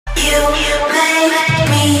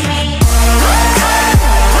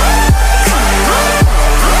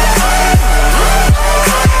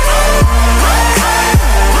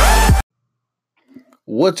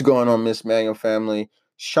What's going on, Miss Manual family?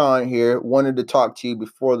 Sean here. Wanted to talk to you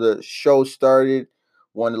before the show started.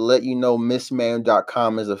 Wanted to let you know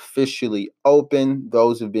MissManual.com is officially open.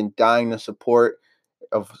 Those who've been dying to support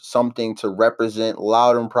of something to represent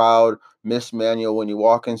loud and proud Miss Manual when you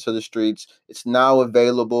walk into the streets. It's now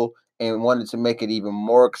available and wanted to make it even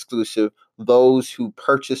more exclusive. Those who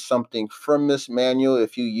purchase something from Miss Manual,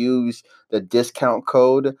 if you use the discount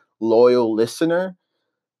code Loyal Listener,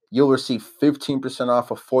 you'll receive 15%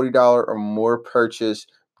 off a $40 or more purchase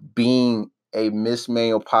being a Miss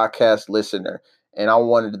Manual podcast listener. And I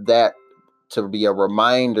wanted that to be a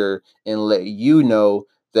reminder and let you know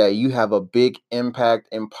that you have a big impact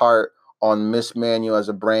and part on Miss Manual as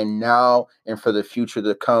a brand now and for the future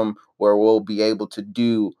to come, where we'll be able to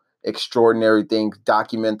do extraordinary things,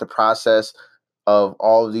 document the process of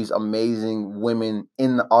all of these amazing women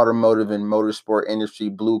in the automotive and motorsport industry,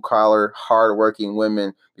 blue collar, hardworking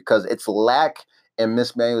women, because it's lack, and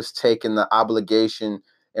Miss Manual's taken the obligation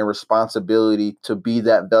and responsibility to be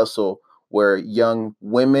that vessel where young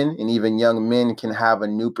women and even young men can have a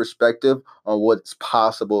new perspective on what's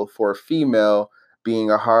possible for a female being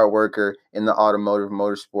a hard worker in the automotive,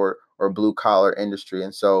 motorsport, or blue collar industry.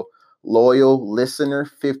 And so, loyal listener,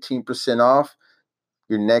 15% off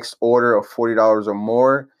your next order of $40 or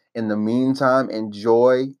more. In the meantime,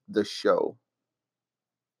 enjoy the show.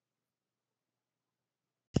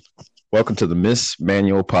 Welcome to the Miss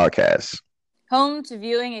Manual Podcast, home to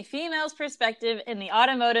viewing a female's perspective in the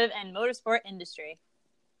automotive and motorsport industry.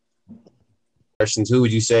 Questions. Who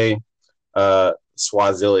would you say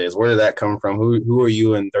Swazilla is? Where did that come from? Who are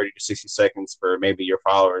you in 30 to 60 seconds for maybe your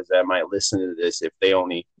followers that might listen to this if they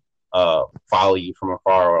only follow you from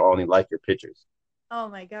afar or only like your pictures? Oh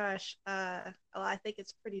my gosh. Well, I think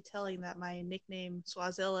it's pretty telling that my nickname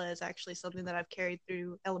Swazilla is actually something that I've carried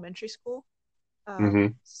through elementary school.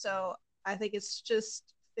 So I think it's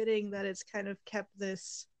just fitting that it's kind of kept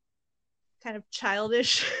this kind of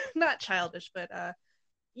childish, not childish, but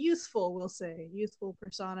youthful, we'll say, youthful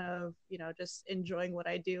persona of, just enjoying what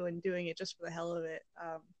I do and doing it just for the hell of it.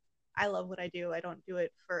 I love what I do. I don't do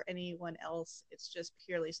it for anyone else. It's just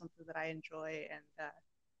purely something that I enjoy, and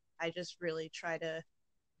I just really try to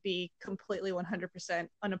be completely 100%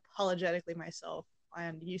 unapologetically myself,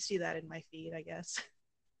 and you see that in my feed, I guess.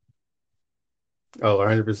 Oh,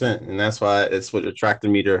 100%. And that's why it's what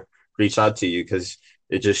attracted me to reach out to you, because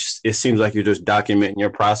it seems like you're just documenting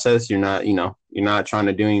your process. You're not trying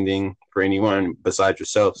to do anything for anyone besides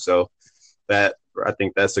yourself. So that, I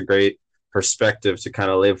think that's a great perspective to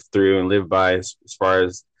kind of live through and live by as far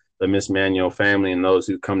as the Miss Manual family and those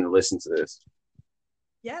who come to listen to this.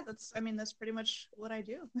 Yeah, that's pretty much what I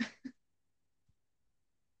do.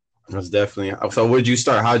 That's definitely. So, where'd you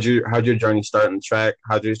start? How'd your journey start in the track?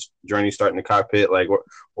 How'd your journey start in the cockpit? Like,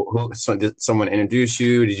 did someone introduce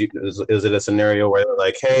you? Is it a scenario where they're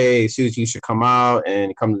like, "Hey, Susie, you should come out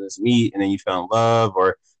and come to this meet," and then you fell in love,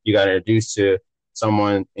 or you got introduced to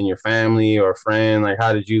someone in your family or a friend? Like,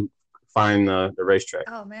 how did you find the racetrack?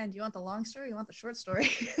 Oh man, do you want the long story? You want the short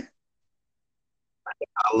story?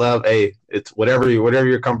 I love it's whatever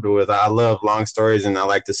you're comfortable with. I love long stories, and I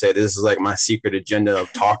like to say this is like my secret agenda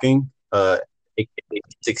of talking.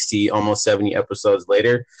 60, almost 70 episodes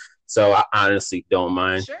later, so I honestly don't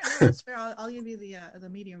mind. Sure, no, that's fair. I'll give you the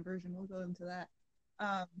medium version. We'll go into that.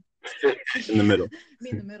 In the middle.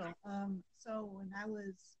 Me in the middle. So when I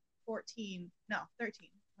was 13. When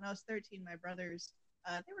I was 13, my brothers,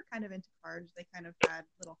 they were kind of into cars. They kind of had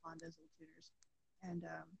little Hondas, little tuners, and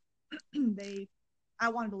I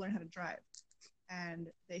wanted to learn how to drive, and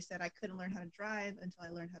they said I couldn't learn how to drive until I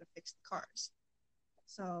learned how to fix the cars.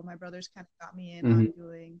 So my brothers kind of got me in on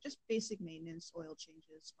doing just basic maintenance, oil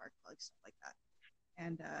changes, spark plugs, stuff like that.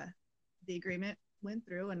 And the agreement went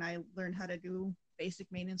through, and I learned how to do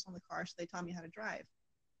basic maintenance on the car, so they taught me how to drive.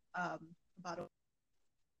 Taught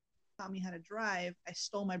me how to drive, I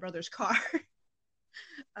stole my brother's car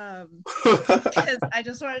because I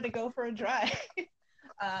just wanted to go for a drive.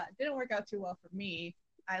 Didn't work out too well for me.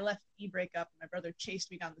 I left the e-brake up, and my brother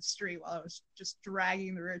chased me down the street while I was just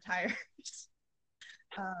dragging the rear tires.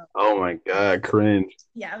 Oh my God, cringe.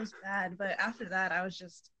 Yeah, it was bad. But after that, I was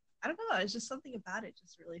just, I don't know, it was just something about it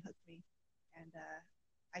just really hooked me. And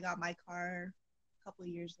I got my car a couple of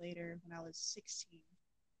years later when I was 16,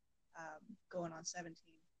 going on 17.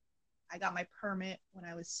 I got my permit when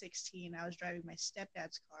I was 16. I was driving my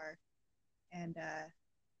stepdad's car, and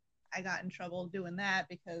I got in trouble doing that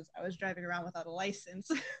because I was driving around without a license.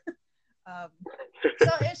 So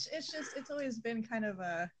it's always been kind of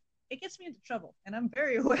it gets me into trouble, and I'm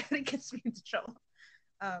very aware that it gets me into trouble.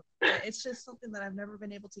 It's just something that I've never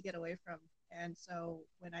been able to get away from, And so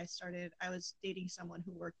when I started, I was dating someone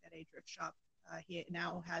who worked at a drift shop. He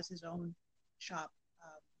now has his own shop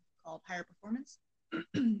called Higher Performance.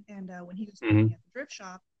 And when he was working at the drift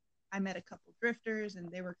shop, I met a couple drifters, and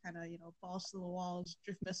they were kind of, balls to the walls,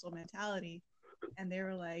 drift missile mentality. And they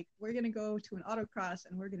were like, we're going to go to an autocross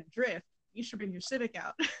and we're going to drift. You should bring your Civic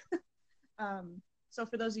out. So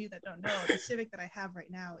for those of you that don't know, the Civic that I have right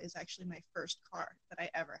now is actually my first car that I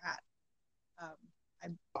ever had. I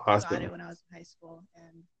got it when I was in high school,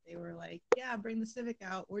 and they were like, yeah, bring the Civic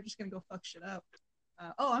out. We're just going to go fuck shit up.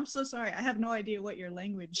 Oh, I'm so sorry. I have no idea what your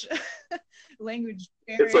language barrier.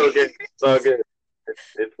 It's okay. It's all good.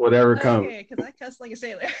 It's whatever comes. Okay, because I cuss like a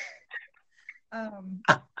sailor.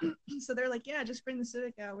 So they're like, yeah, just bring the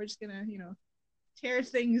Civic out. We're just gonna, tear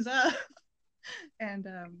things up. And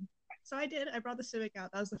so I did. I brought the Civic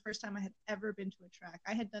out. That was the first time I had ever been to a track.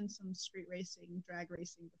 I had done some street racing, drag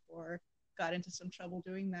racing before. Got into some trouble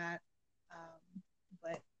doing that.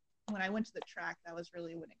 But when I went to the track, that was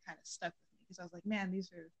really when it kind of stuck with me, because I was like, man, these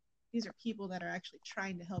are people that are actually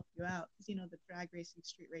trying to help you out. Because the drag racing,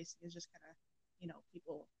 street racing is just kind of,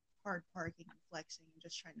 people hard parking and flexing and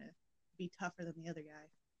just trying to be tougher than the other guy.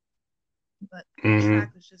 But the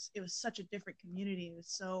track was it was such a different community. It was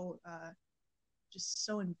so just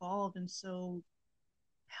so involved and so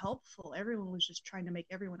helpful. Everyone was just trying to make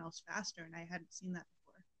everyone else faster, and I hadn't seen that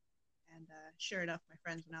before. And sure enough, my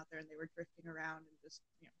friends went out there and they were drifting around and just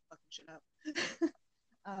fucking shit up.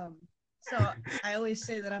 So I always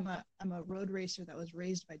say that I'm a road racer that was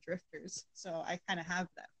raised by drifters, so I kind of have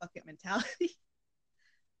that bucket mentality.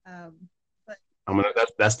 But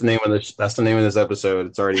that's the name of this episode.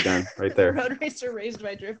 It's already done right there. Road racer raised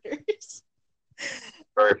by drifters.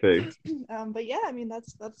 Perfect. But yeah, I mean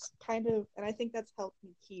that's kind of, and I think that's helped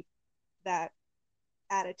me keep that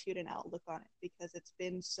attitude and outlook on it, because it's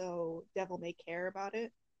been so devil may care about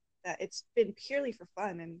it that it's been purely for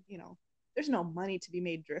fun. And there's no money to be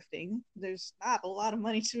made drifting. There's not a lot of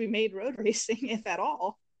money to be made road racing, if at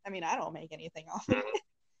all. I mean, I don't make anything off of it.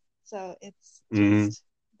 So it's just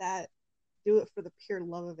that, do it for the pure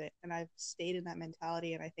love of it. And I've stayed in that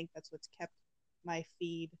mentality, and I think that's what's kept my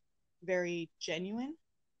feed very genuine.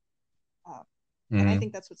 And I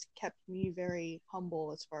think that's what's kept me very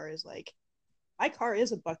humble, as far as like, my car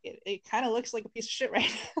is a bucket. It kind of looks like a piece of shit right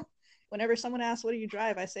now. Whenever someone asks, what do you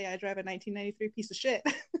drive? I say I drive a 1993 piece of shit.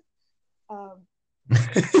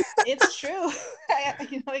 It's true.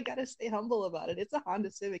 I gotta stay humble about it. It's a Honda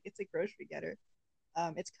Civic. It's a grocery getter.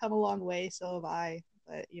 It's come a long way, so have I.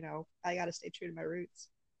 But I gotta stay true to my roots.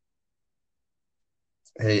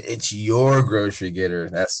 Hey, it's your grocery getter.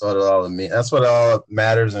 That's what it all means. That's what all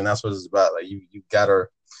matters, and that's what it's about. Like you got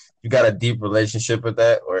a deep relationship with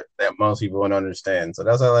that, or that most people won't understand. So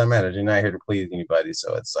that's all that matters. You're not here to please anybody.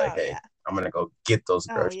 So it's like, hey, I'm gonna go get those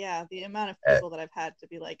groceries. Oh yeah, the amount of people that I've had to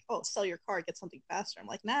be like, oh, sell your car, get something faster. I'm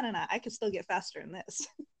like, nah, I can still get faster in this.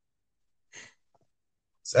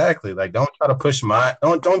 Exactly. Like, don't try to push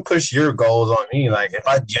don't push your goals on me. Like, if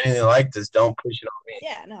I genuinely like this, don't push it on me.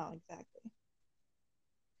 Yeah, no, exactly.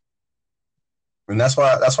 And that's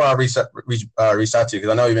why I reached out to you, because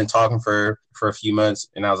I know you've been talking for a few months,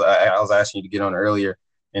 and I was asking you to get on earlier,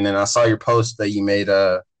 and then I saw your post that you made,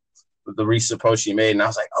 the recent post you made, and I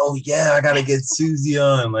was like, oh yeah, I gotta get Susie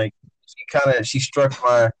on. Like, she struck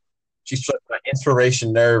my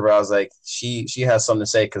inspiration nerve. Where I was like, she has something to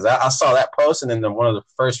say, because I saw that post, and then one of the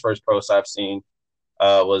first posts I've seen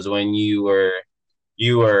was when you were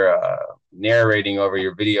narrating over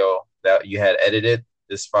your video that you had edited,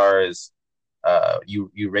 as far as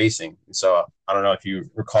you racing. And so I don't know if you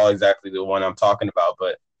recall exactly the one I'm talking about,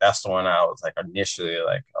 but that's the one I was like initially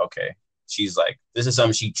like, okay, she's like, this is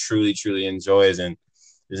something she truly, truly enjoys, and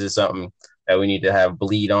this is something that we need to have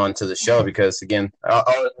bleed on to the show, because again,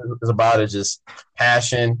 all it's about is just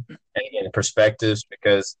passion and again, perspectives.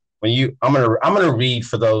 Because I'm gonna read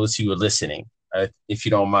for those who are listening, if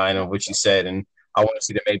you don't mind, on what you said, and I want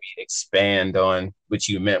you to maybe expand on what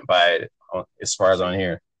you meant by it as far as on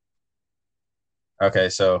here. Okay,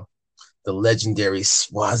 so the legendary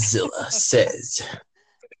Swazilla says,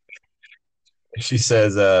 she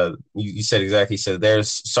says, you said exactly, so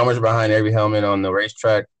there's so much behind every helmet on the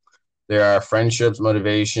racetrack. There are friendships,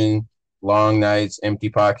 motivation, long nights, empty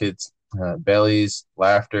pockets, bellies,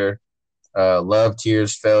 laughter, love,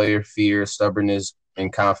 tears, failure, fear, stubbornness,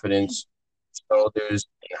 and confidence, shoulders,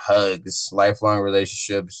 and hugs, lifelong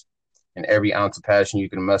relationships, and every ounce of passion you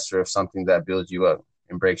can muster of something that builds you up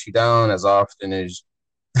and breaks you down as often as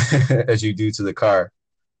as you do to the car.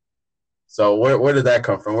 So where did that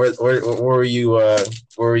come from? Where were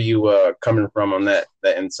you coming from on that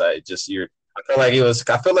insight? Just I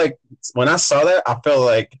feel like when I saw that, I felt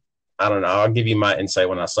like I don't know. I'll give you my insight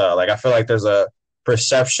when I saw it. Like I feel like there's a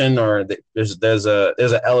perception or there's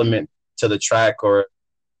an element to the track or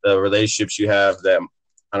the relationships you have that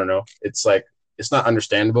I don't know. It's like it's not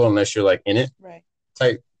understandable unless you're like in it. Right.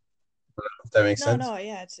 Type. If that makes sense. No,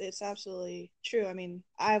 yeah, it's absolutely true. I mean,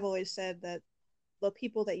 I've always said that the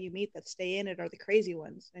people that you meet that stay in it are the crazy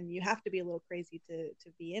ones, and you have to be a little crazy to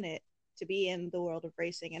be in it, to be in the world of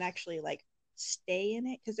racing and actually like stay in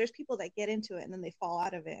it. Because there's people that get into it and then they fall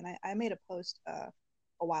out of it. And I made a post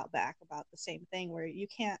a while back about the same thing where you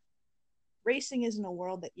can't racing isn't a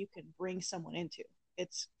world that you can bring someone into.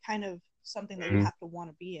 It's kind of something that you have to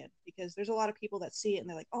want to be in because there's a lot of people that see it and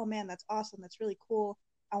they're like, oh man, that's awesome, that's really cool,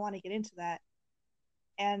 I want to get into that,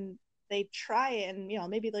 and they try it and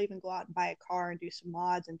maybe they'll even go out and buy a car and do some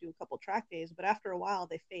mods and do a couple track days, but after a while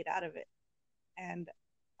they fade out of it. And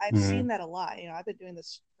I've seen that a lot. I've been doing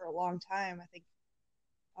this for a long time. I think,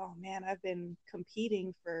 oh man, I've been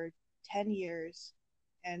competing for 10 years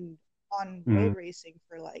and on road racing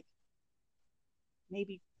for like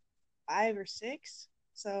maybe 5 or 6.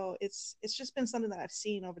 So it's just been something that I've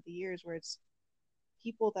seen over the years where it's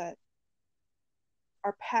people that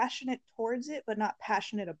are passionate towards it but not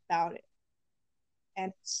passionate about it.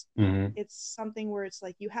 And it's something where it's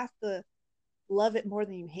like you have to love it more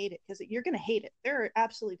than you hate it, because you're going to hate it. There are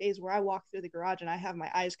absolutely days where I walk through the garage and I have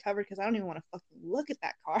my eyes covered because I don't even want to fucking look at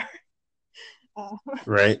that car.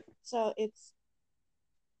 Right. So it's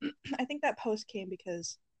I think that post came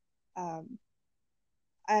because I'm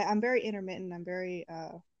very intermittent. I'm very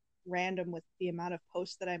random with the amount of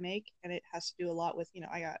posts that I make, and it has to do a lot with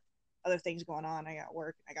I got other things going on. I got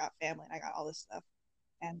work, and I got family, and I got all this stuff.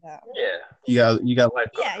 And you got life.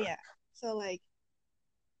 Yeah. So like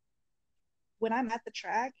when I'm at the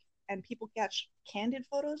track and people catch candid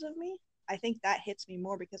photos of me, I think that hits me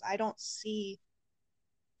more because I don't see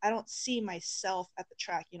myself at the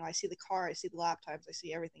track. I see the car, I see the lap times, I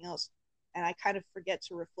see everything else, and I kind of forget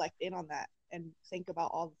to reflect in on that and think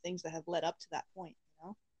about all the things that have led up to that point.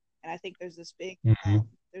 And I think there's this big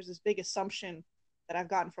assumption that I've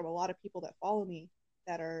gotten from a lot of people that follow me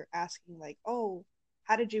that are asking like, oh,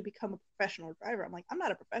 how did you become a professional driver? I'm like, I'm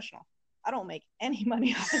not a professional. I don't make any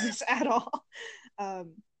money off of this at all.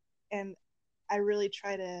 And I really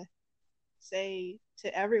try to say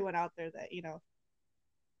to everyone out there that,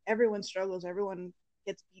 everyone struggles, everyone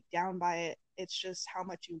gets beat down by it. It's just how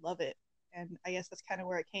much you love it. And I guess that's kind of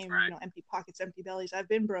where it came, empty pockets, empty bellies. I've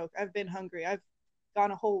been broke. I've been hungry. I've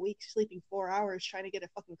gone a whole week sleeping 4 hours trying to get a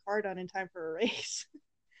fucking car done in time for a race.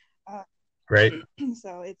 Right.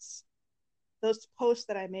 So it's those posts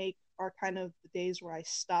that I make are kind of the days where I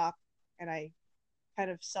stop and I kind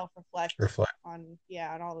of self-reflect on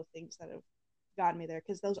all the things that have gotten me there,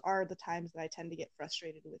 because those are the times that I tend to get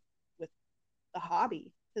frustrated with the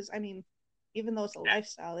hobby. Because I mean, even though it's a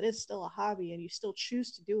lifestyle, it is still a hobby, and you still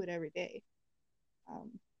choose to do it every day.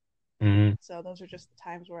 So those are just the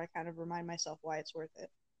times where I kind of remind myself why it's worth it.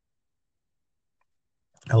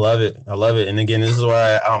 I love it. And again, this is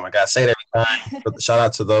why oh my God, say it every time. But shout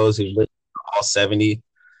out to those who listened to all 70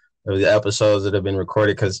 of the episodes that have been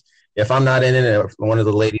recorded. Because if I'm not in it, if one of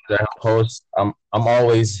the ladies that I host, I'm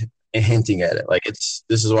always hinting at it. Like this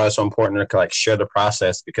is why it's so important to like share the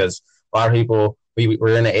process, because a lot of people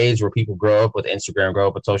we're in an age where people grow up with Instagram, grow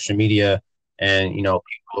up with social media, and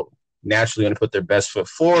people naturally going to put their best foot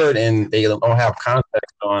forward, and they don't have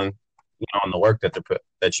context on on the work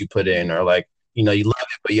that you put in, or like you love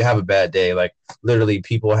it but you have a bad day. Like literally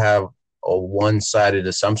people have a one-sided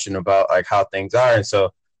assumption about like how things are, and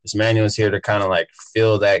so this manual is here to kind of like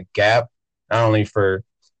fill that gap, not only for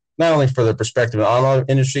the perspective of the automotive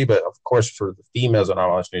industry, but of course for the females in the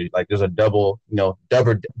automotive industry. Like there's a double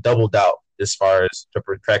doubt as far as the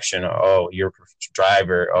perfection. Oh, you're a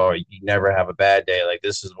driver. Oh, you never have a bad day. Like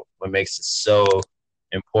this is what makes it so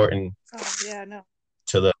important. Oh yeah, no.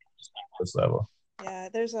 To the level. Yeah,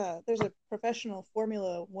 there's a professional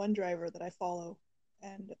Formula One driver that I follow,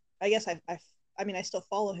 and I guess I still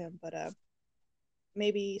follow him, but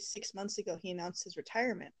maybe 6 months ago he announced his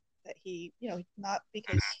retirement. That he, not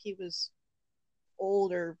because he was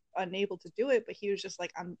old or unable to do it, but he was just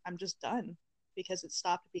like, I'm just done, because it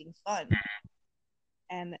stopped being fun.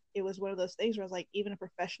 And it was one of those things where I was like, even a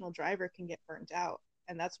professional driver can get burnt out.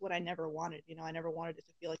 And that's what I never wanted. I never wanted it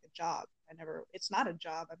to feel like a job. It's not a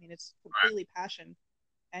job. I mean, it's completely passion.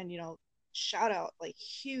 And, huge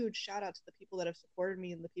shout out to the people that have supported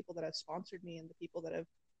me and the people that have sponsored me and the people that have,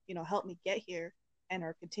 helped me get here and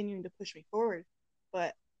are continuing to push me forward.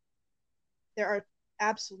 But there are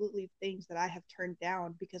absolutely things that I have turned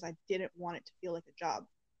down because I didn't want it to feel like a job.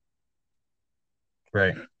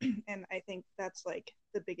 Right. And I think that's like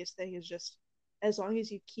the biggest thing is just as long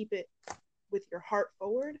as you keep it with your heart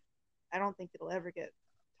forward, I don't think it'll ever get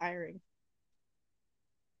tiring.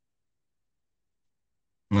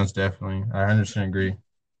 Most definitely. I 100% agree.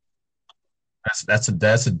 That's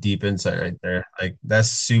a deep insight right there. Like that's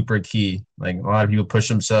super key. Like a lot of people push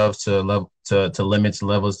themselves to level to limits and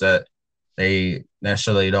levels that they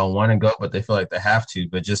necessarily don't want to go, but they feel like they have to.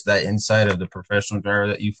 But just that insight of the professional driver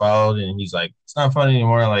that you followed, and he's like, it's not fun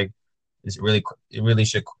anymore. Like it really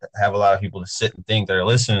should have a lot of people to sit and think that are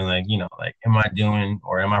listening. Like, you know, like, am I doing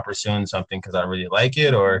or am I pursuing something because I really like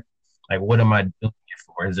it, or like, what am I doing it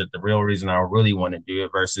for? Is it the real reason I really want to do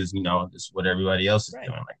it versus, you know, just what everybody else is doing?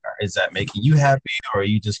 Like, is that making you happy, or are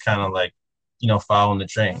you just kind of like, you know, following the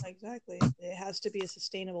train? Yeah, exactly. It has to be a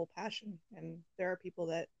sustainable passion, and there are people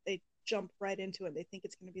that they jump right into it. They think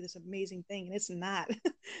it's going to be this amazing thing, and it's not.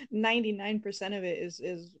 99% of it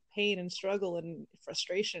is pain and struggle and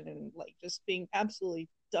frustration and like just being absolutely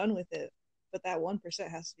done with it. But that 1%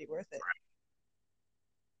 has to be worth it.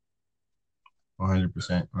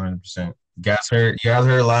 100%, 100%. You guys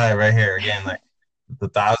heard live right here again. Like the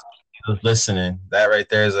thousands of people listening, that right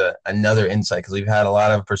there is another insight, because we've had a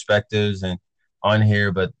lot of perspectives and on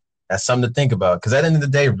here, but that's something to think about. Because at the end of the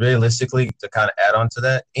day, realistically, to kind of add on to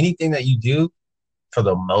that, anything that you do, for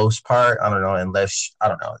the most part, I don't know, unless I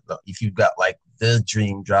don't know if you've got like the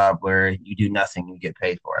dream job where you do nothing, you get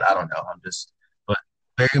paid for it. I don't know. But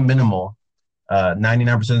very minimal.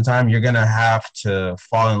 99% of the time, you're going to have to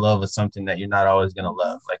fall in love with something that you're not always going to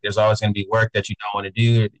love. Like, there's always going to be work that you don't want to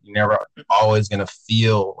do. You're never always going to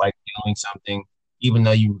feel like doing something, even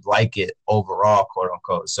though you like it overall, quote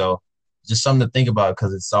unquote. So just something to think about,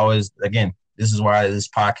 because it's always, again, this is why this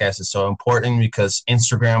podcast is so important, because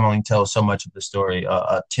Instagram only tells so much of the story.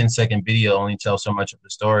 A 10-second video only tells so much of the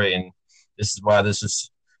story. And this is why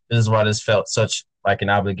this felt such like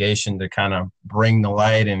an obligation to kind of bring the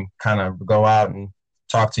light and kind of go out and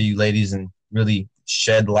talk to you ladies and really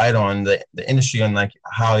shed light on the industry and like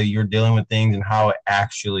how you're dealing with things and how it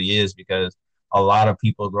actually is, because a lot of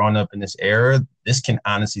people growing up in this era, this can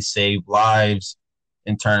honestly save lives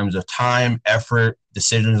in terms of time, effort,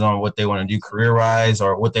 decisions on what they want to do career-wise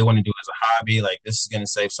or what they want to do as a hobby. Like, this is going to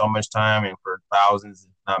save so much time, and for thousands, if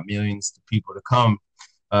not millions of people to come,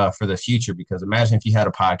 for the future. Because imagine if you had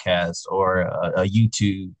a podcast or a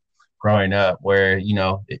YouTube growing up where, you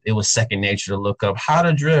know, it was second nature to look up how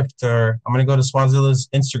to drift, or I'm going to go to Swazilla's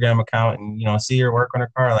Instagram account and, you know, see her work on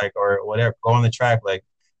her car, like, or whatever, go on the track. Like,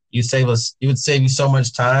 it would save you so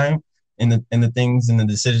much time in the things and the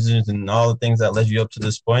decisions and all the things that led you up to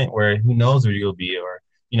this point, where who knows where you'll be, or,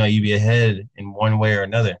 you know, you'll be ahead in one way or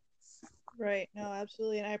another. Right. No,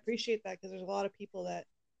 absolutely. And I appreciate that, because there's a lot of people that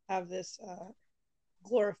have this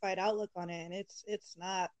glorified outlook on it, and it's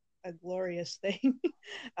not a glorious thing.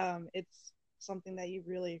 It's something that you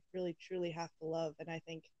really, really, truly have to love. And I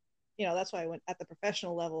think, you know, that's why at the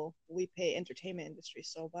professional level, we pay entertainment industry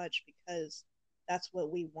so much, because that's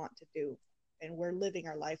what we want to do. And we're living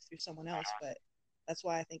our life through someone else. But that's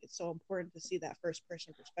why I think it's so important to see that first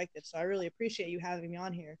person perspective. So I really appreciate you having me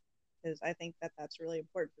on here, because I think that that's really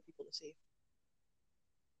important for people to see.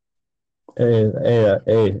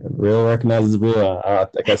 Hey, real recognizes real.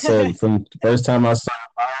 Like I said, from the first time I saw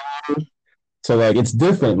you, to like, it's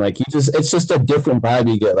different. Like, it's just a different vibe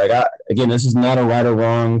you get. Like, again, this is not a right or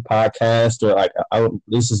wrong podcast, or like,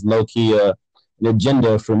 this is low key an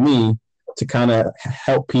agenda for me to kind of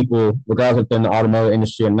help people, regardless if they're in the automotive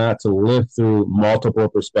industry or not, to live through multiple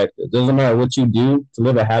perspectives. Doesn't matter what you do to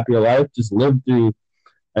live a happier life, just live through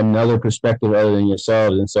another perspective other than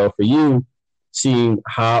yourselves. And so for you, seeing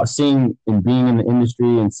and being in the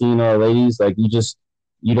industry and seeing our ladies, like, it's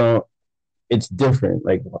different.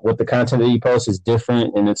 Like, what the content that you post is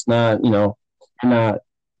different, and it's not, you know,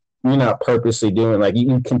 you're not purposely doing, like,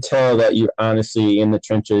 you can tell that you're honestly in the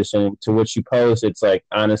trenches, and to what you post, it's like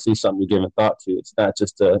honestly something you're giving thought to. It's not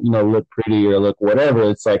just to, you know, look pretty or look whatever.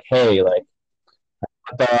 It's like, hey, like,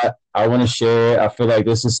 I thought I want to share it. I feel like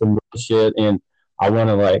this is some real shit, and I want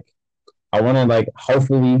to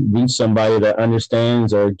hopefully reach somebody that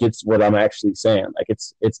understands or gets what I'm actually saying. Like,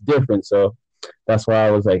 it's different. So that's why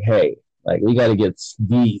I was like, hey, like, we got to get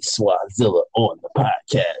the Swazilla on the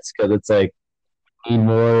podcast, because it's like, we need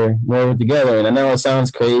more together. And I know it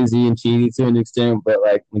sounds crazy and cheesy to an extent, but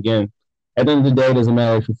like, again, at the end of the day, it doesn't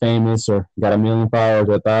matter if you're famous or got 1 million followers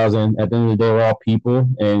or 1,000. At the end of the day, we're all people,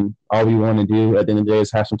 and all we want to do at the end of the day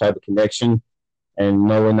is have some type of connection and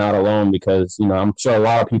know we're not alone, because, you know, I'm sure a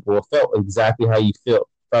lot of people have felt exactly how you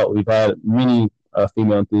felt. We've had many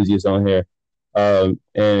female enthusiasts on here,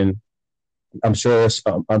 and I'm sure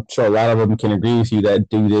a lot of them can agree with you that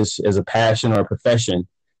do this as a passion or a profession.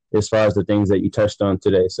 as far as the things that you touched on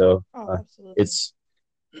today. So absolutely.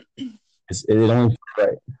 it only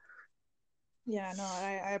right. Yeah, no,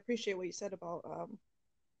 I appreciate what you said about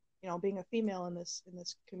being a female in this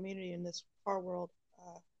community, in this car world.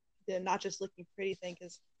 They're not just looking pretty thing,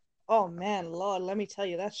 because oh man, Lord, let me tell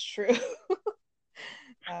you, that's true.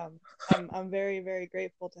 I'm very, very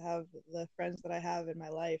grateful to have the friends that I have in my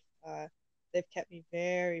life. They've kept me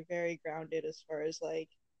very, very grounded as far as like,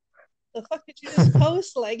 the fuck did you just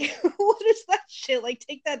post? Like, what is that shit? Like,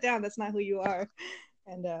 take that down. That's not who you are.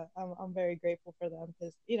 And I'm very grateful for them,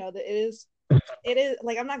 because it is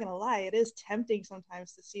like, I'm not gonna lie, it is tempting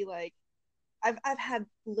sometimes to see like, I've had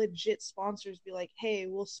legit sponsors be like, hey,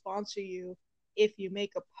 we'll sponsor you if you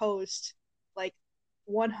make a post. Like,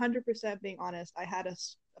 100% being honest, I had a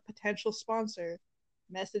potential sponsor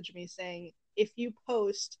message me saying, if you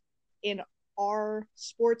post in our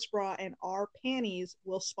sports bra and our panties,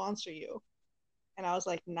 we'll sponsor you. And I was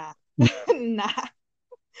like, nah, nah.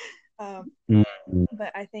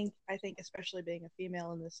 But I think especially being a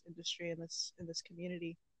female in this industry, in this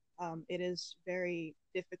community, it is very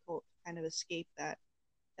difficult to kind of escape that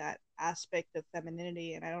aspect of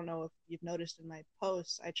femininity. And I don't know if you've noticed in my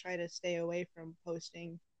posts, I try to stay away from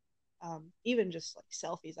posting even just like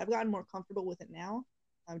selfies. I've gotten more comfortable with it now,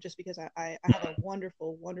 just because I have a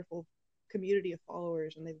wonderful, wonderful community of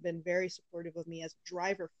followers, and they've been very supportive of me as a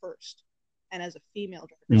driver first, and as a female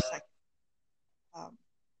driver second.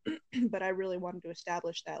 But I really wanted to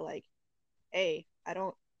establish that, like, hey, I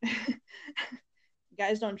don't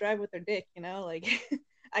guys don't drive with their dick, like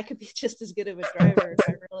I could be just as good of a driver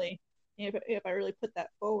if I really put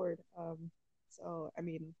that forward. So I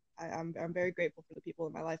mean, I'm very grateful for the people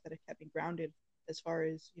in my life that have kept me grounded, as far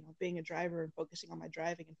as being a driver and focusing on my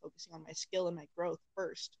driving and focusing on my skill and my growth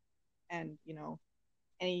first, and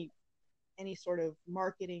any sort of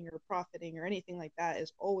marketing or profiting or anything like that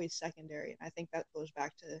is always secondary. And I think that goes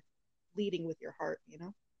back to leading with your heart.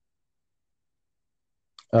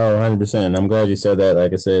 Oh, 100%. I'm glad you said that.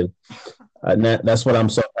 Like I said, that's what I'm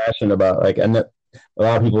so passionate about. Like, and a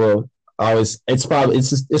lot of people always, it's probably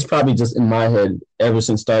just in my head ever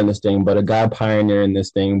since starting this thing, but a guy pioneering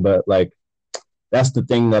this thing. But like, that's the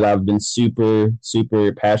thing that I've been super,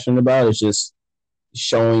 super passionate about, is just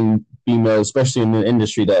showing females, especially in the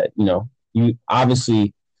industry, that, you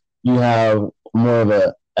obviously you have more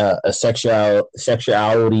of a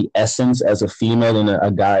sexuality essence as a female than a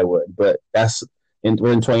guy would. But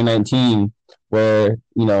we're in 2019, where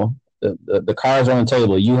the cards are on the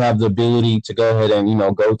table. You have the ability to go ahead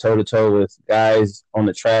and go toe to toe with guys on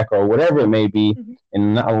the track or whatever it may be. Mm-hmm.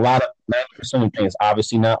 And not a lot of 90% of things,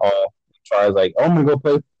 obviously not all. Try like, oh, I'm gonna go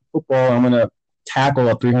play football. I'm gonna tackle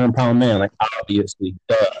a 300-pound man. Like, obviously,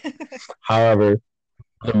 duh. However,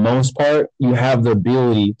 for the most part, you have the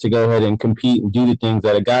ability to go ahead and compete and do the things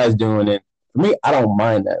that a guy's doing. And for me, I don't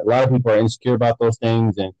mind that. A lot of people are insecure about those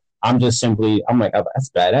things, and I'm like, oh,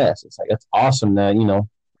 that's badass. It's like, that's awesome that you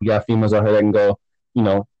got females out here that can go,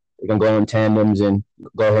 they can go in tandems and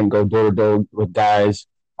go ahead and go door to door with guys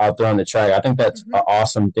out there on the track. I think that's an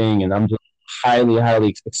awesome thing, and I'm just highly,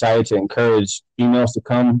 highly excited to encourage females to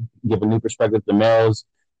come, give a new perspective to males,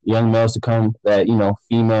 young males to come, that,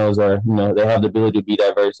 females are, they have the ability to be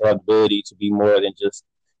diverse, they have the ability to be more than just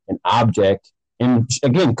an object. And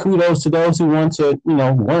again, kudos to those who want to,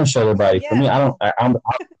 want to show their body. For me,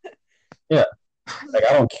 yeah. Like,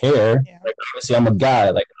 I don't care. Yeah. Like, obviously, I'm a guy.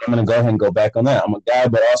 Like, I'm gonna go ahead and go back on that. I'm a guy,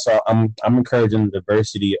 but also I'm encouraging the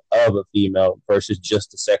diversity of a female versus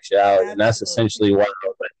just the sexuality. Absolutely. And that's essentially why I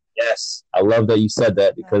was like, yes, I love that you said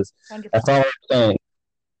that, because 100%. That's all I'm saying.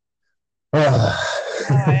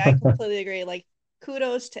 I completely agree. Like,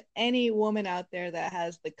 kudos to any woman out there that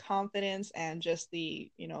has the confidence and just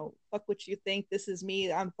the, fuck what you think. This is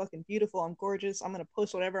me. I'm fucking beautiful. I'm gorgeous. I'm gonna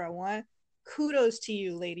post whatever I want. Kudos to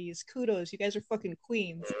you, ladies. Kudos. You guys are fucking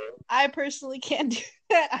queens. I personally can't do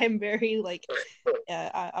that. I'm very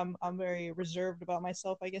I'm very reserved about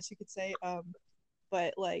myself, I guess you could say.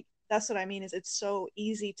 But like, that's what I mean, is it's so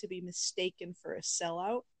easy to be mistaken for a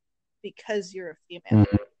sellout because you're a female.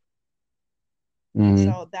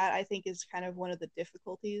 So that, I think, is kind of one of the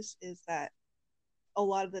difficulties, is that a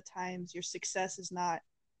lot of the times your success is not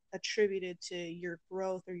attributed to your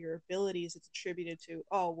growth or your abilities. It's attributed to,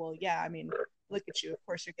 oh, well, yeah, I mean, look at you, of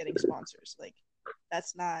course you're getting sponsors. Like,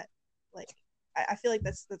 that's not, like, I feel like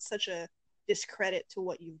that's such a discredit to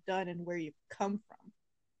what you've done and where you've come from.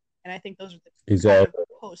 And I think those are the kind of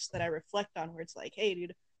posts that I reflect on, where it's like, hey,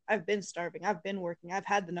 dude, I've been starving, I've been working, I've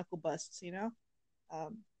had the knuckle busts,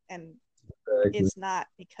 and it's not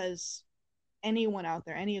because anyone out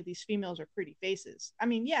there, any of these females, are pretty faces. I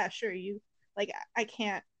mean, yeah, sure, you, like, I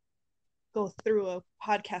can't go through a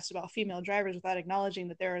podcast about female drivers without acknowledging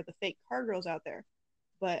that there are the fake car girls out there.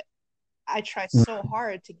 But I try so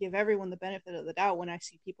hard to give everyone the benefit of the doubt when I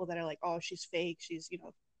see people that are like, oh, she's fake. She's,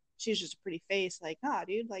 she's just a pretty face. Like, nah,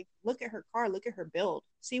 dude, like, look at her car, look at her build,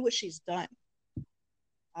 see what she's done.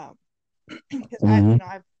 Because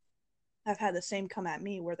I've had the same come at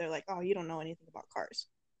me where they're like, oh, you don't know anything about cars.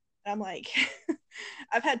 And I'm like,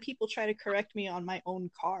 I've had people try to correct me on my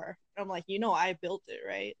own car. I'm like, I built it,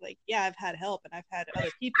 right? Like, yeah, I've had help and I've had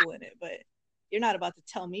other people in it, but you're not about to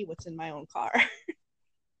tell me what's in my own car.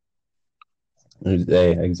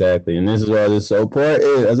 Exactly. And this is why this is so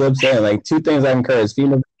important. That's what I'm saying. Like, two things I encourage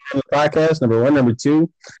female podcast. Number one. Number two,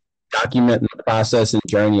 document the process and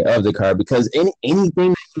journey of the car, because anything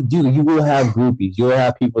that you do, you will have groupies. You will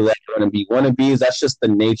have people that want to be wannabes. That's just the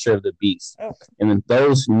nature of the beast. Oh. And then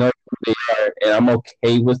those know who they are, and I'm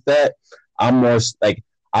okay with that. I'm more like,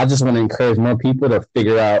 I just want to encourage more people to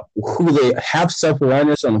figure out who they have,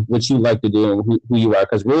 self-awareness on what you like to do and who you are.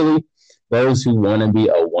 Because really, those who want to be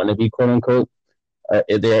a wannabe, quote unquote,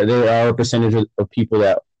 there are a percentage of people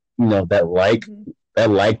that that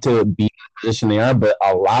like to be in the position they are, but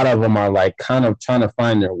a lot of them are like kind of trying to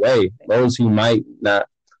find their way. Those who might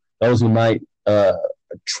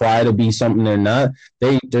try to be something they're not,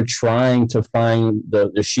 they're trying to find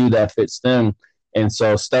the shoe that fits them. And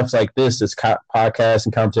so stuff like this podcast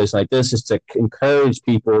and conversation like this is to encourage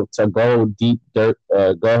people to go ahead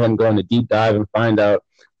and go in a deep dive and find out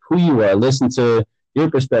who you are. Listen to your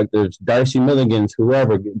perspectives, Darcy Milligan's,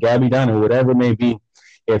 whoever, Gabby Donner, whatever it may be.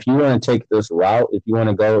 If you want to take this route, if you want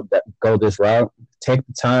to go this route, take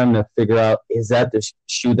the time to figure out, is that the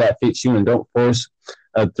shoe that fits you? And don't force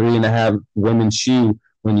a 3.5 women's shoe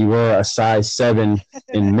when you wear a size 7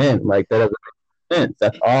 in men. Like, that doesn't make sense.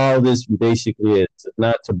 That's all this basically is. It's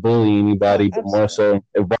not to bully anybody, but more so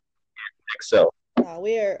excel.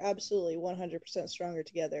 We are absolutely 100% stronger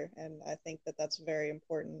together, and I think that that's very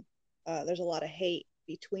important. There's a lot of hate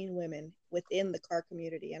between women within the car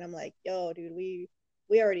community, and I'm like, yo, dude, we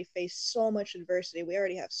already face so much adversity. We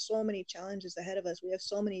already have so many challenges ahead of us. We have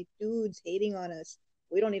so many dudes hating on us.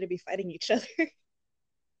 We don't need to be fighting each other.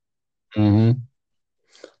 Mm-hmm.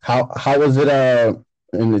 How was it?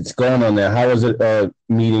 And it's going on there. How was it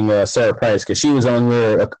meeting Sarah Price? Because she was on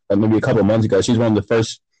here maybe a couple of months ago. She's one of the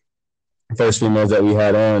first females that we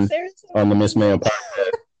had on the Miss Mayo podcast.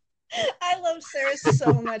 I love Sarah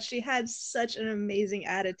so much. She had such an amazing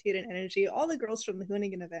attitude and energy. All the girls from the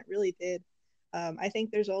Hoonigan event really did. I'm not going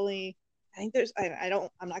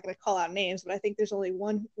to call out names, but I think there's only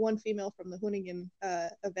one female from the Hoonigan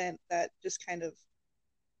event that just kind of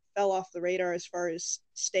fell off the radar as far as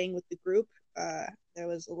staying with the group. There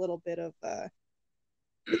was a little bit of, I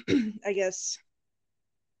guess,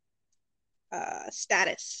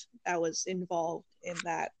 status that was involved in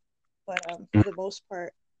that. But for the most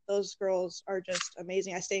part, those girls are just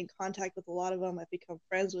amazing. I stay in contact with a lot of them. I've become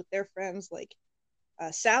friends with their friends. Like,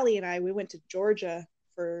 Sally and I, we went to Georgia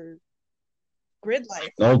for Grid Life.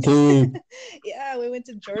 Okay. Yeah, we went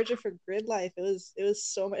to Georgia for Grid Life. It was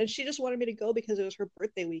so much, and she just wanted me to go because it was her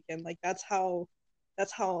birthday weekend. Like, that's how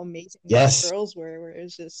amazing these girls were. Where it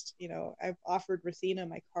was just, I've offered Rathina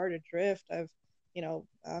my car to drift. I've,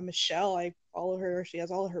 Michelle, I follow her. She has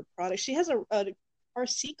all of her products. She has a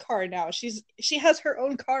RC car now. She has her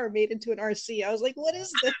own car made into an RC. I was like, what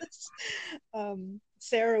is this?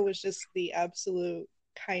 Sarah was just the absolute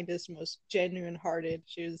kindest, most genuine hearted.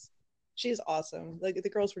 She's awesome. Like, the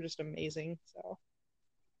girls were just amazing. So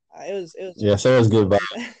it was Sarah's good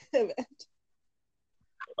vibe.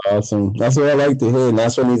 Awesome. That's what I like to hear, and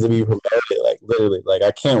that's what needs to be promoted. Like, literally, like, I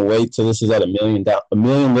can't wait till this is at a million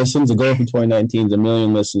listens. The goal for 2019 is 1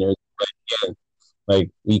 million listeners. Like,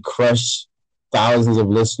 we crushed thousands of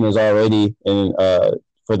listeners already, and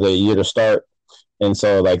for the year to start. And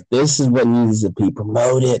so, like, this is what needs to be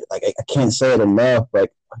promoted. Like, I can't say it enough.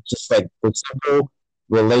 Like, just like the simple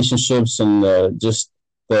relationships and just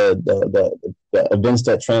the events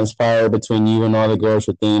that transpire between you and all the girls,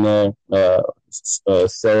 Athena,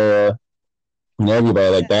 Sarah, and everybody,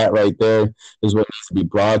 like, that right there is what needs to be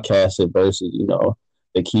broadcasted versus,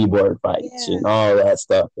 the keyboard fights and all that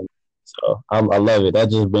stuff. And so I love it.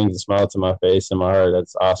 That just brings a smile to my face and my heart.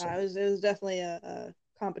 That's awesome. It was definitely a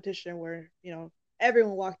competition where,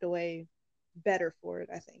 everyone walked away better for it,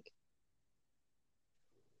 I think.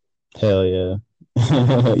 Hell yeah.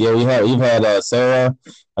 Yeah, you've had Sarah.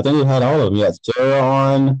 I think we've had all of them. We had Sarah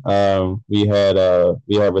on. We had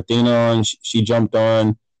Rathina on. She jumped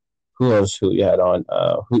on. Who else? Who you had on?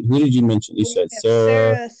 Who did you mention? You said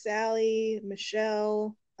Sarah, Sally,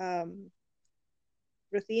 Michelle, Rathina.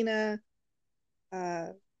 Yeah,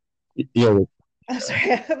 I'm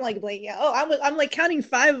sorry, I'm like blanking out. Oh, I'm like counting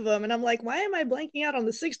 5 of them, and I'm like, why am I blanking out on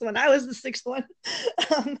the 6th one? I was the 6th one.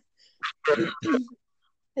 um,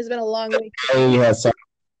 it's been a long week. Oh, yeah, so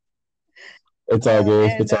it's all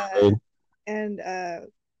good. And It's all good.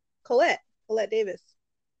 Colette Davis.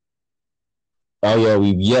 Oh yeah,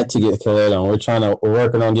 we've yet to get Colette on. We're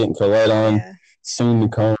working on getting Colette on Yeah. soon to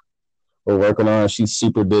come. We're working on it. She's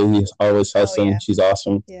super busy, always hustling. Yeah. She's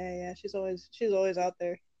awesome. Yeah. She's always out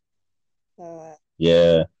there.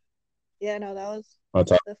 Yeah. Yeah, no, that was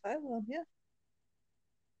the 5 of them. Yeah.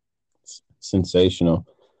 Sensational.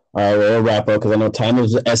 All right, we'll wrap up because I know time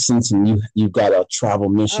is the essence, and you've got a travel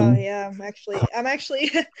mission. Oh yeah, I'm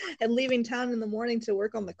actually and leaving town in the morning to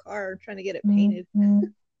work on the car, trying to get it painted.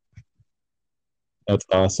 That's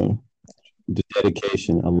awesome. The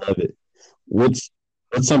dedication, I love it. What's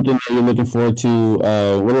something that you're looking forward to?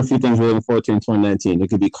 What are a few things we're looking forward to in 2019? It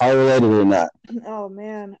could be car related or not. Oh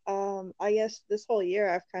man, I guess this whole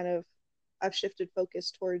year I've shifted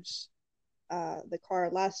focus towards the car.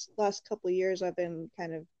 Last couple of years I've been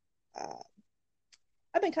kind of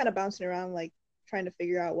bouncing around, like trying to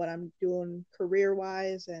figure out what I'm doing career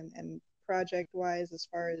wise and project wise, as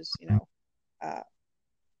far as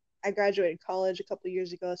I graduated college a couple of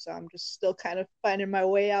years ago, so I'm just still kind of finding my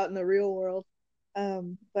way out in the real world.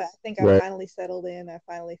 But I think I finally settled in. I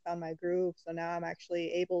finally found my groove. So now I'm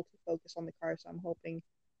actually able to focus on the car. So I'm hoping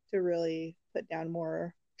to really put down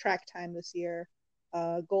more track time this year.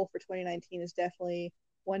 Goal for 2019 is definitely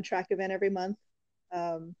one track event every month.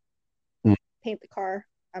 Paint the car.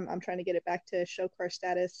 I'm trying to get it back to show car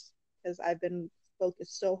status because I've been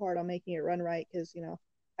focused so hard on making it run right because,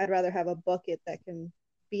 I'd rather have a bucket that can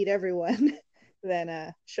beat everyone than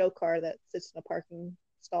a show car that sits in a parking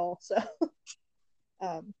stall. So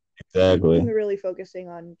exactly. I'm really focusing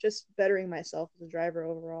on just bettering myself as a driver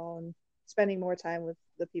overall and spending more time with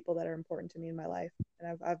the people that are important to me in my life.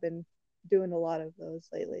 And I've been doing a lot of those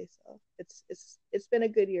lately. So it's been a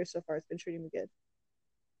good year so far. It's been treating me good.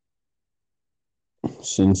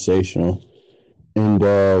 Sensational. And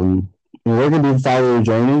where can people follow your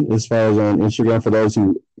journey as far as on Instagram for those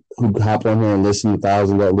who hop on here and listen,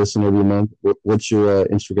 1,000 that listen every month? What's your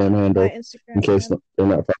Instagram handle? My Instagram in case they're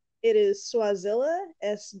not. It is Swazilla,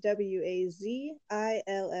 SWAZILLA.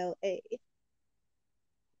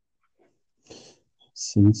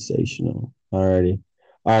 Sensational. Alrighty.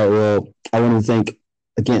 All right. Well, I want to thank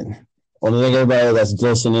again. I want to thank everybody that's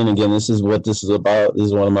listening. Again, this is what this is about. This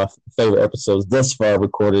is one of my favorite episodes thus far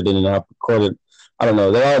recorded, and I've recorded. I don't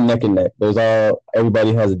know. They're all neck and neck.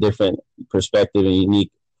 Everybody has a different perspective and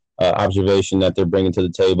unique observation that they're bringing to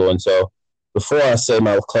the table. And so, before I say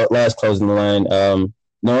my last closing line,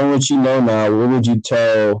 knowing what you know now, what would you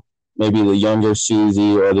tell maybe the younger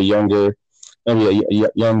Susie or the younger, maybe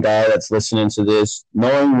a young guy that's listening to this,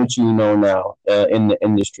 knowing what you know now in the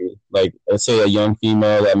industry? Like, let's say a young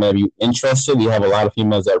female that may be interested. You have a lot of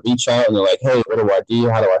females that reach out and they're like, hey, what do I do?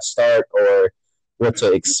 How do I start? Or what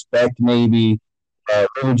to expect maybe?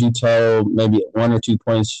 What would you tell, maybe 1 or 2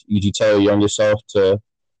 points would you tell your younger self to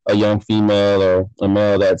a young female or a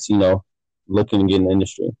male that's, looking to get in the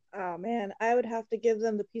industry? Oh man, I would have to give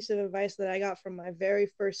them the piece of advice that I got from my very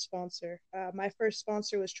first sponsor. My first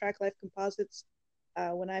sponsor was Track Life Composites.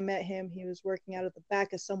 When I met him, he was working out at the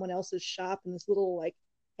back of someone else's shop in this little like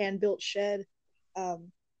hand-built shed.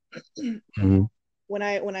 Mm-hmm. When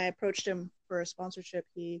I approached him for a sponsorship,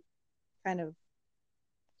 he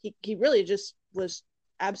really just was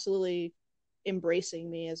absolutely embracing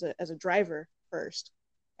me as a driver first.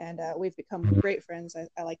 And we've become great friends,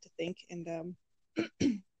 I like to think. And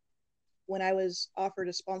when I was offered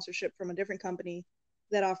a sponsorship from a different company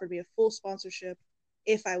that offered me a full sponsorship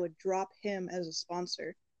if I would drop him as a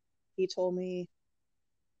sponsor, he told me,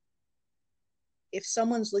 if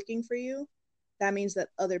someone's looking for you, that means that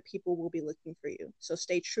other people will be looking for you. So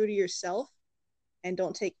stay true to yourself and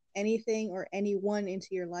don't take anything or anyone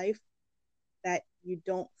into your life that you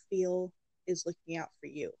don't feel is looking out for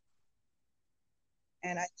you.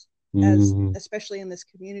 And especially in this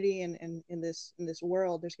community and in this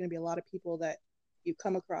world, there's going to be a lot of people that you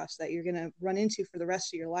come across that you're going to run into for the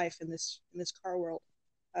rest of your life in this car world.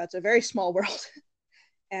 It's a very small world.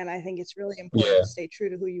 And I think it's really important to stay true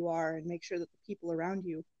to who you are and make sure that the people around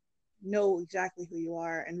you know exactly who you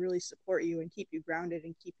are and really support you and keep you grounded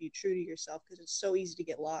and keep you true to yourself, because it's so easy to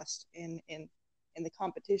get lost in the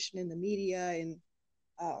competition, in the media, and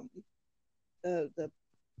the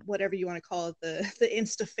whatever you want to call it, the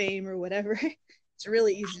Insta fame or whatever. It's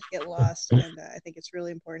really easy to get lost. And I think it's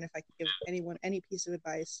really important, if I could give anyone any piece of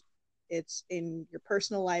advice, it's in your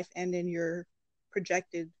personal life and in your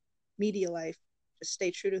projected media life, just stay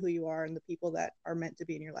true to who you are, and the people that are meant to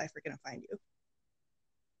be in your life are going to find you.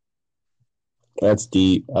 That's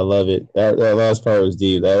deep. I love it. That last part was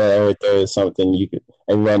deep. That right there is something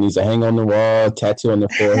everyone needs to hang on the wall, tattoo on the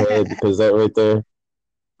forehead, because that right there,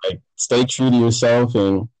 like, stay true to yourself,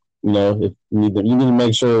 and if you need to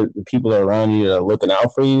make sure the people around you are looking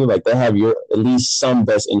out for you, like they have your at least some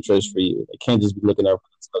best interest for you. They can't just be looking out for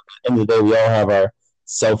themselves. At the end of the day, we all have our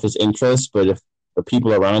selfish interests, but if the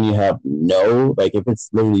people around you have if it's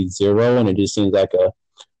literally zero and it just seems like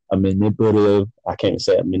a manipulative, I can't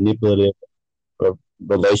say a manipulative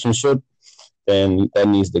relationship, then that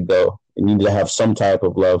needs to go. They need to have some type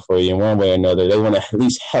of love for you in one way or another. They want to at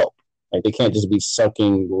least help. Like, they can't just be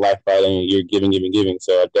sucking life out and you're giving.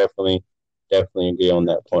 So I definitely agree on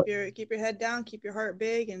that point. Keep your head down, keep your heart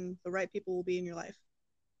big, and the right people will be in your life.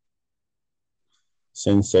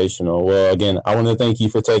 Sensational. Well, again, I want to thank you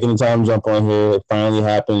for taking the time to jump on here. It finally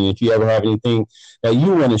happened. If you ever have anything that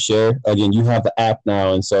you want to share, again, you have the app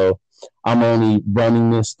now. And so I'm only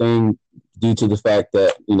running this thing due to the fact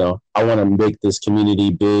that, I want to make this community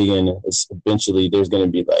big, and eventually there's going to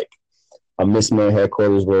be like a Miss Man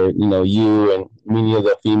headquarters where, you and many of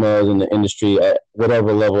the females in the industry at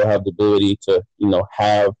whatever level have the ability to,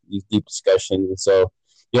 have these deep discussions. And so if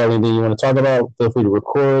you have anything you want to talk about, feel free to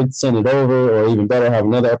record, send it over, or even better, have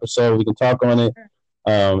another episode. We can talk on it.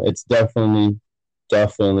 It's definitely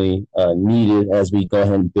needed as we go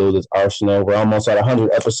ahead and build this arsenal. We're almost at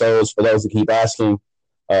 100 episodes. For those that keep asking,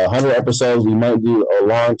 100 episodes, we might do a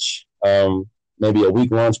launch, maybe a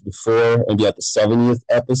week launch before, maybe at the 70th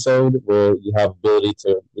episode, where you have ability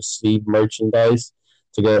to receive merchandise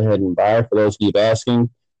to go ahead and buy. For those who keep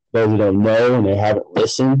asking, those who don't know and they haven't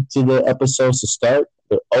listened to the episodes to start,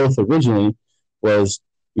 the oath originally was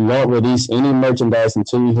we won't release any merchandise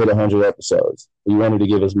until we hit 100 episodes. We wanted to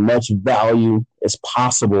give as much value as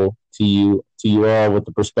possible to you all with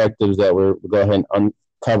the perspectives that we're going ahead and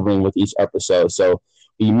uncovering with each episode. So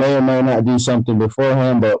we may or may not do something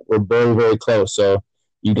beforehand, but we're very, very close. So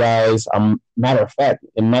you guys, matter of fact,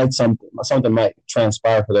 something might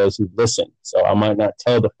transpire for those who listen. So I might not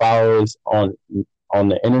tell the followers on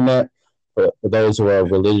the internet, but for those who are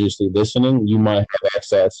religiously listening, you might have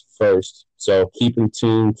access first. So keep in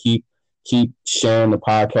tune, keep sharing the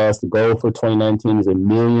podcast. The goal for 2019 is 1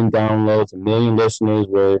 million downloads, 1 million listeners,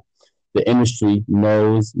 where the industry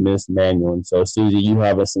knows Miss Manual. And so, Susie, you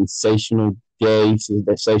have a sensational day,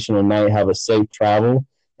 sensational night. Have a safe travel.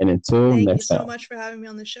 And until next time. Thank you so much for having me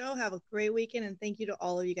on the show. Have a great weekend, and thank you to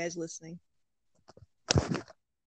all of you guys listening.